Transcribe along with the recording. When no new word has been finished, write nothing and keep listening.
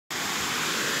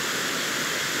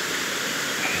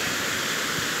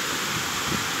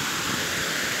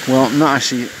Well, not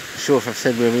actually sure if I've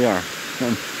said where we are.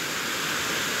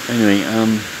 Anyway,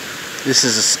 this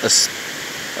is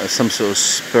some sort of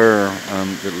spur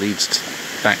that leads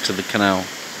back to the canal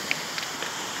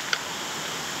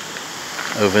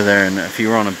over there. And if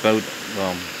you're on a boat,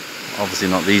 well, obviously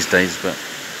not these days, but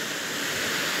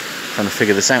trying to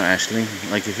figure this out actually.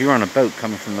 Like if you're on a boat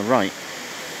coming from the right,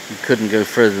 you couldn't go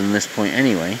further than this point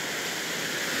anyway.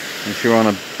 And if you're on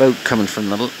a boat coming from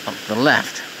the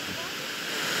left,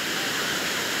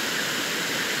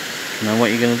 now what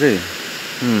are you going to do?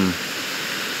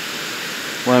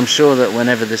 Well, I'm sure that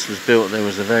whenever this was built there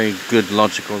was a very good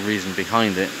logical reason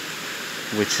behind it,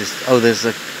 which is, oh, there's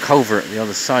a culvert at the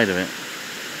other side of it,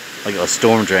 like a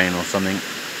storm drain or something.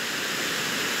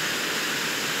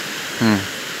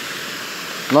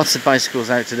 Lots of bicycles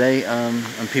out today,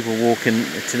 and people walking.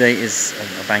 Today is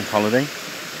a bank holiday.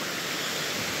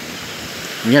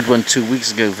 We had one 2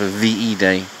 weeks ago for VE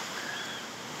Day,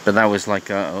 but that was like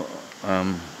a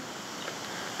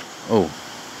oh,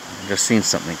 I just seen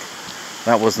something.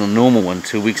 That wasn't a normal one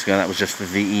 2 weeks ago. That was just for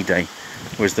VE Day,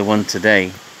 whereas the one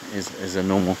today is a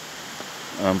normal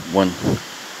one.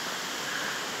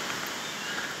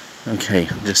 Okay,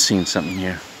 I've just seen something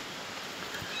here.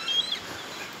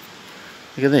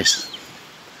 Look at this.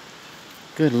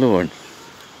 Good lord.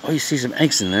 Oh, you see some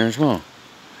eggs in there as well.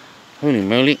 Holy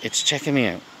moly, it's checking me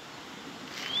out.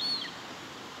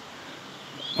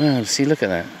 Wow, see, look at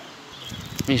that.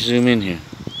 Let me zoom in here.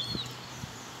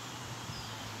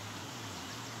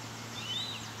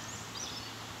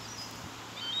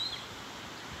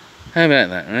 How about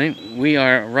that, right? We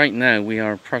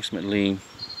are approximately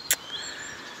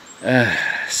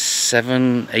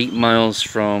 7-8 miles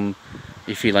from,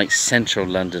 if you like, central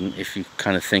London, if you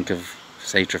kind of think of,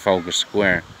 say, Trafalgar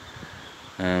Square.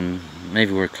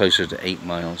 Maybe we're closer to 8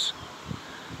 miles.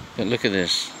 But look at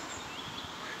this.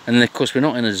 And of course we're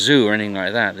not in a zoo or anything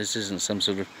like that. This isn't some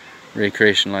sort of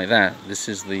recreation like that. This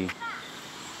is the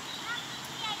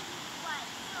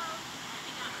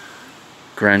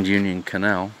Grand Union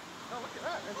Canal.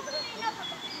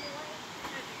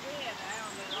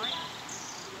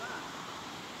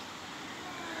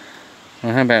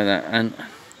 Well, how about that? And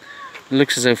it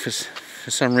looks as though for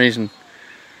some reason,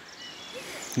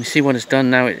 you see what it's done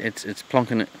now. It's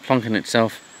plonking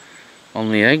itself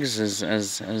on the eggs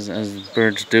as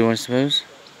birds do, I suppose.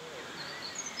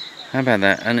 How about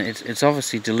that? And it's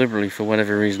obviously deliberately, for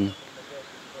whatever reason,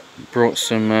 brought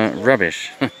some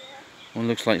rubbish. What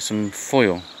looks like some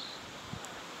foil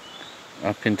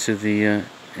up into the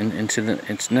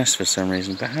its nest for some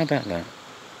reason. But how about that?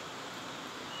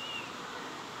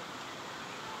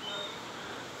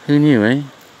 Who knew, eh?